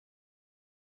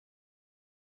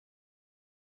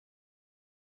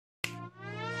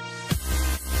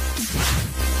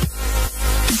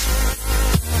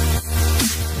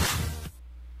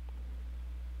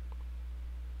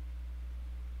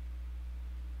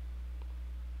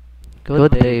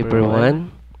Good day everyone.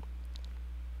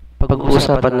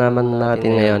 Pag-uusapan naman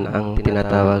natin ngayon ang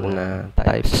tinatawag na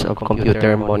types of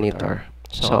computer monitor.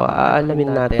 So,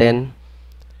 aalamin natin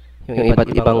yung iba't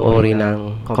ibang uri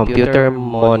ng computer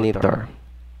monitor.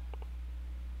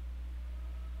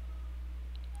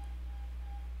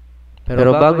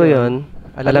 Pero bago yon,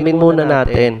 alamin muna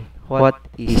natin what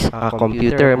is a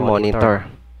computer monitor.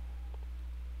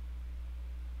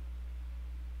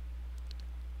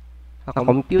 A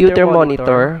computer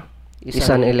monitor is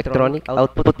an electronic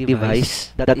output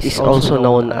device that is also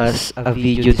known as a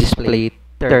video display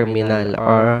terminal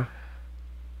or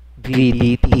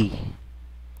VDT,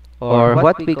 or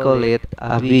what we call it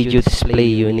a video display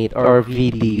unit or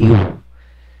VDU.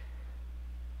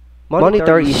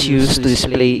 Monitor is used to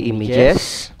display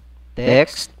images,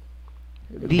 text,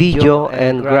 video,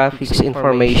 and graphics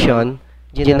information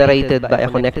generated by a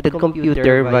connected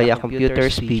computer via a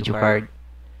computer's video card.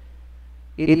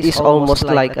 It is almost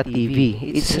like a TV.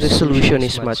 Its resolution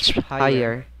is much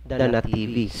higher than a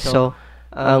TV. So,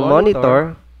 ang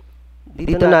monitor,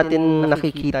 dito natin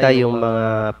nakikita yung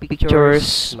mga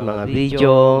pictures, mga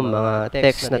video, mga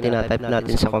text na tinatype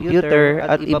natin sa computer,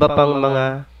 at iba pang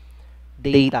mga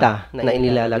data na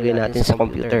inilalagay natin sa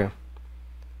computer.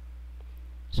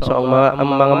 So, ang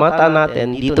mga mata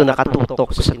natin dito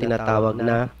nakatutok sa tinatawag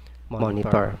na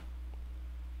monitor.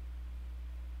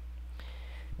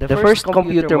 The first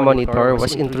computer monitor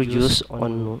was introduced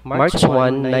on March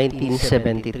 1,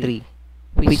 1973,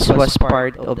 which was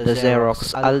part of the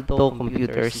Xerox Alto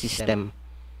computer system.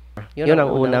 Yun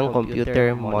ang unang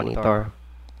computer monitor.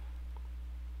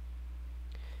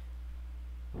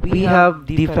 We have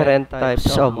different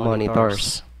types of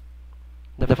monitors.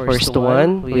 The first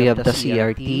one, we have the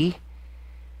CRT.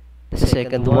 The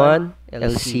second one,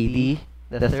 LCD.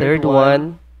 The third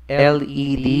one,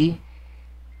 LED.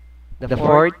 The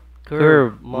fourth,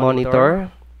 curve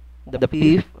monitor. The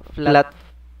fifth, flat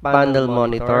panel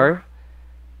monitor.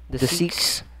 The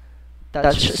sixth,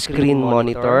 touch screen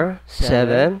monitor.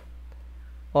 7,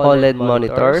 OLED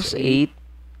monitors. 8,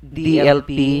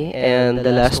 DLP. And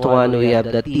the last one, we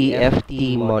have the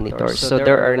TFT monitors. So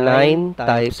there are 9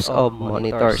 types of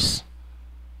monitors.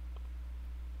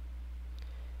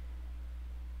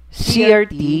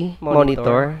 CRT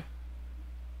monitor,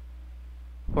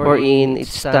 wherein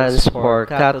it stands for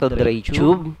cathode ray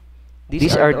tube.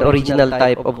 These are the original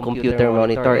type of computer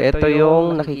monitor. Ito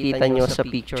yung nakikita nyo sa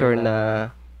picture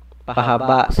na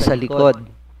pahaba sa likod.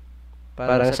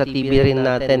 Parang sa TV rin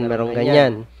natin, merong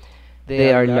ganyan.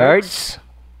 They are large,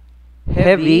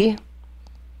 heavy,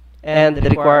 and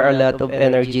require a lot of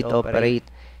energy to operate.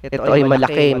 Ito ay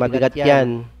malaki, mabigat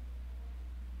yan.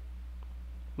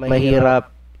 Mahirap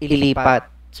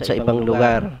ilipat sa ibang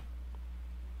lugar.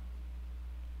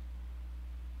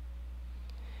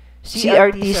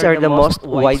 CRTs are the most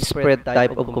widespread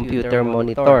type of computer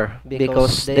monitor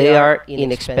because they are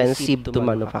inexpensive to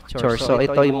manufacture. So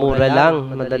ito ay mura lang,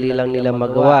 madali lang nila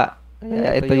magawa.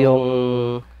 Kaya ito yung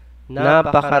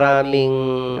napakaraming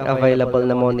available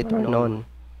na monitor noon.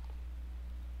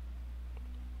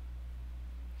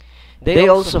 They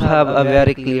also have a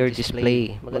very clear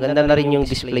display. Maganda na rin yung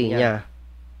display niya.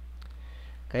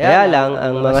 Kaya lang,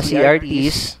 ang mga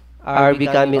CRTs are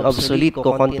becoming obsolete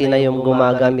kung konti na yung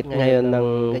gumagamit ngayon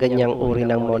ng ganyang uri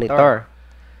ng monitor.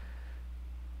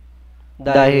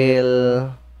 Dahil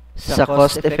sa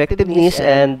cost effectiveness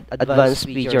and advanced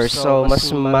features. So, mas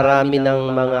marami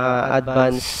ng mga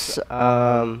advanced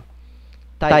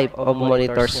type of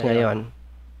monitors ngayon.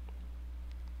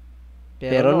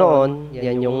 Pero noon,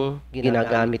 yan yung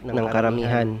ginagamit ng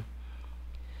karamihan.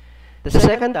 The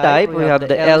second type, we have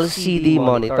the LCD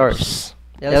monitors.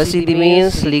 LCD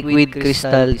means liquid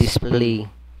crystal display.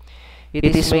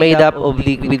 It is made up of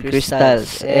liquid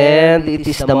crystals, and it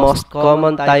is the most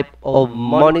common type of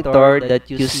monitor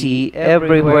that you see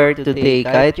everywhere today.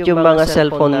 Kahit yung mga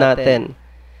cellphone natin,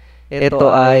 ito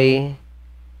ay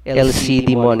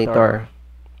LCD monitor.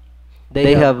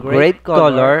 They have great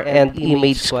color and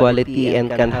image quality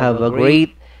and can have a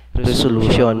great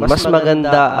resolution. Mas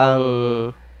maganda ang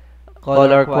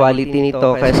color quality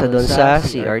nito kaysa dun sa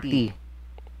CRT.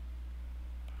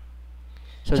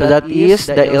 So that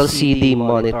is the LCD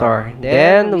monitor.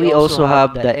 Then we also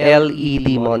have the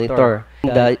LED monitor.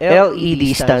 The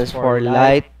LED stands for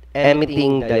light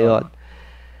emitting diode.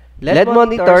 LED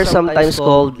monitors, sometimes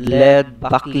called LED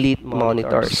backlit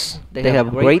monitors. They have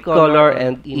great color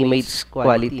and image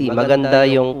quality. Maganda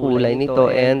yung kulay nito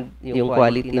and yung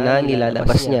quality na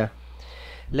nilalabas niya.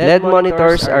 LED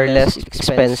monitors are less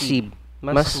expensive.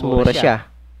 Mas mura siya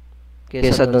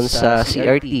kaysa dun sa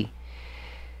CRT.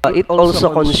 It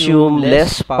also consume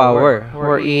less power,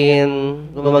 wherein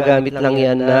gumagamit lang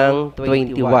yan ng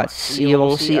 20 watts.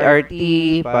 Yung CRT,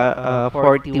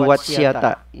 40 watts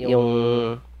yata yung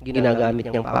ginagamit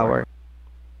niyang power.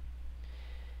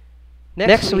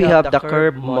 Next, we have the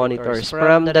curve monitors.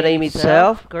 From the name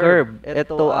itself, curve.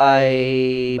 Ito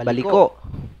ay baliko.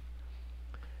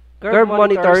 Curve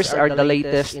monitors are the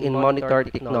latest in monitor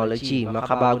technology.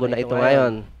 Makabago na ito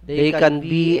ngayon. They can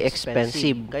be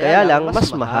expensive, kaya lang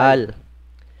mas mahal.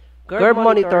 Curve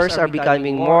monitors are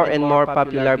becoming more and more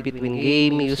popular between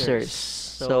game users.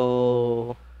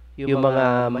 So, yung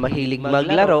mga mahilig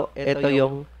maglaro, ito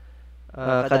yung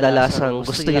kadalasang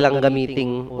gusto nilang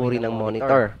gamiting uri ng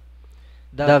monitor.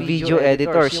 The video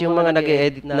editors, yung mga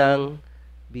nag-edit ng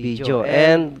video,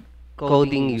 and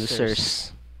coding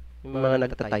users, yung mga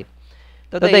nagtatype.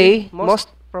 Today, most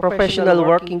professional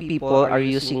working people are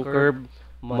using curve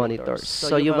monitors.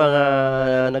 So, yung mga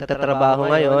nagtatrabaho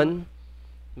ngayon,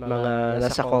 mga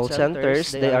nasa call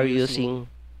centers, they are using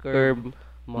curve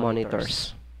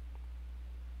monitors.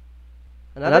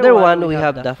 Another one, we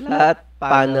have the flat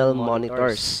panel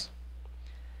monitors.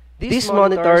 These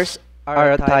monitors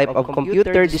are a type of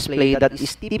computer display that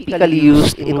is typically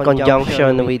used in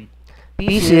conjunction with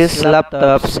PCs,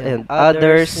 laptops, and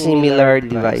other similar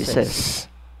devices.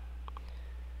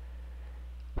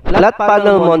 Flat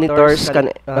panel monitors can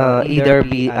either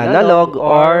be analog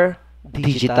or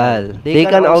digital. They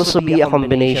can also be a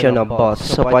combination of both.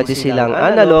 So, pwede silang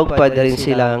analog, pwede rin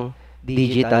silang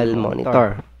digital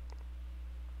monitor.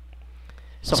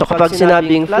 So, kapag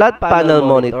sinabing flat panel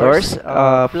monitors,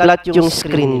 flat yung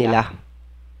screen nila.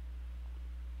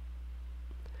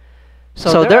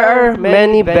 So, there are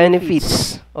many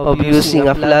benefits of using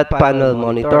a flat panel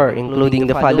monitor, including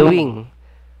the following.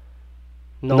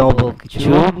 Noble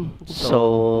tube,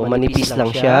 so manipis lang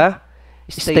siya.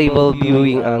 Stable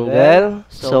viewing angle,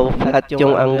 so flat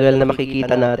yung angle na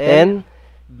makikita natin.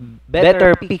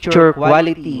 Better picture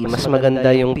quality, mas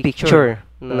maganda yung picture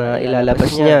na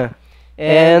ilalabas niya.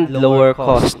 And lower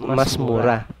cost, mas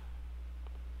mura.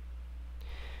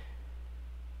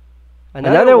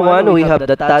 Another one, we have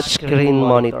the touchscreen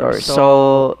monitor.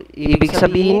 So, ibig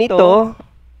sabihin nito,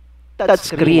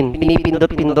 touchscreen.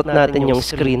 Pinipindot-pindot natin yung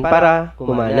screen para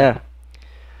gumana.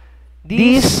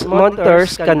 These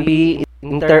monitors can be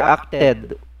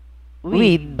interacted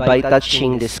with by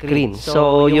touching the screen.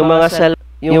 So, yung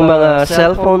mga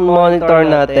cellphone monitor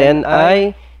natin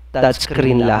ay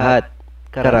touchscreen lahat.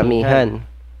 Karamihan.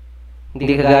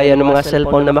 Hindi kagaya ng mga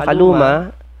cellphone na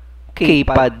makaluma,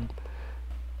 keypad.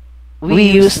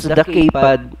 We use the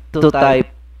keypad to type.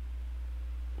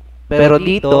 Pero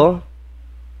dito,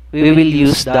 we will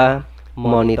use the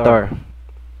monitor.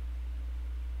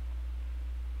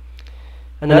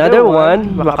 Another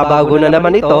one, makabago na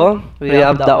naman ito, we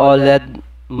have the OLED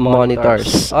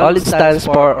monitors. OLED stands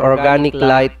for Organic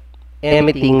Light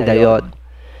Emitting Diode.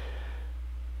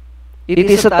 It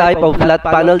is a type of flat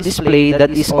panel display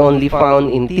that is only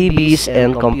found in TVs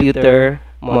and computer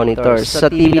monitors. Sa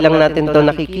TV lang natin to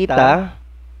nakikita,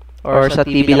 or sa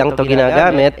TV lang to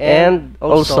ginagamit, and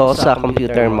also sa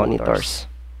computer monitors.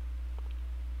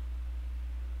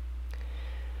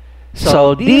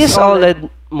 So, these OLED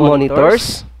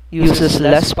monitors uses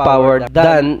less power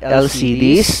than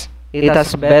LCDs. It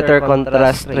has better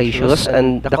contrast ratios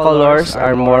and the colors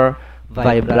are more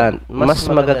vibrant. Mas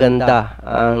magaganda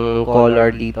ang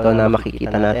color dito na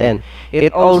makikita natin.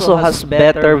 It also has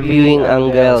better viewing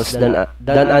angles than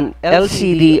an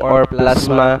LCD or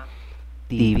plasma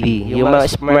TV. Yung mga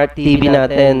smart TV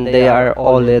natin, they are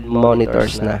OLED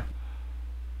monitors na.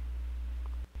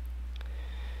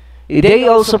 They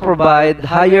also provide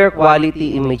higher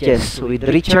quality images with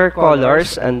richer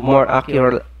colors and more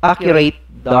accurate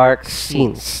dark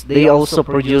scenes. They also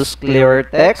produce clearer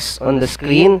text on the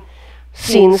screen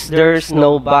since there's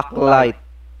no backlight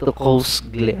to cause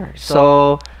glare.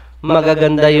 So,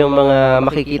 magaganda yung mga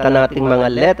makikita nating mga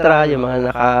letra, yung mga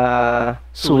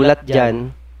nakasulat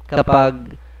dyan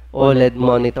kapag OLED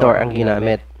monitor ang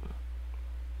ginamit.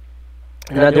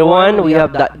 Another one, we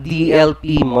have the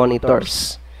DLP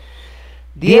monitors.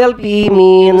 DLP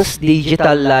means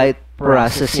Digital Light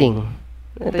Processing.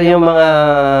 Ito yung mga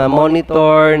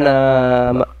monitor na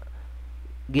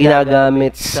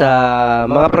ginagamit sa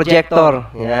mga projector.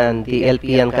 Yan,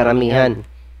 DLP yan karamihan.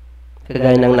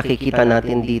 Kagaya ng nakikita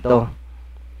natin dito.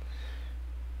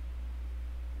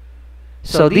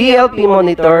 So, DLP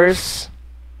monitors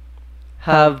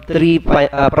have three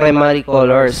primary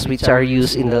colors which are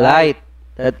used in the light.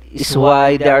 That is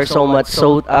why they are so much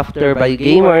sought after by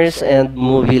gamers and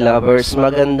movie lovers.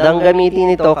 Magandang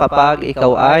gamitin ito kapag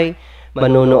ikaw ay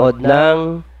manunood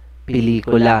ng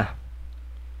pelikula.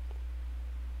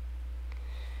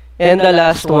 And the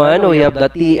last one, we have the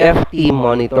TFT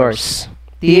monitors.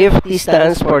 TFT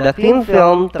stands for the thin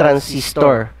film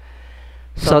transistor.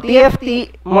 So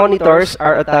TFT monitors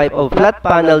are a type of flat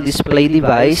panel display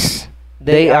device.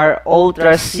 They are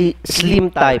ultra slim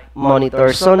type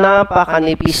monitors. So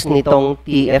napakanipis nitong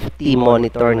TFT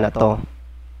monitor na to.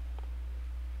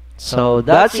 So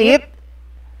that's it.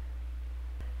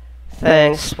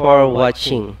 Thanks for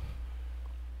watching.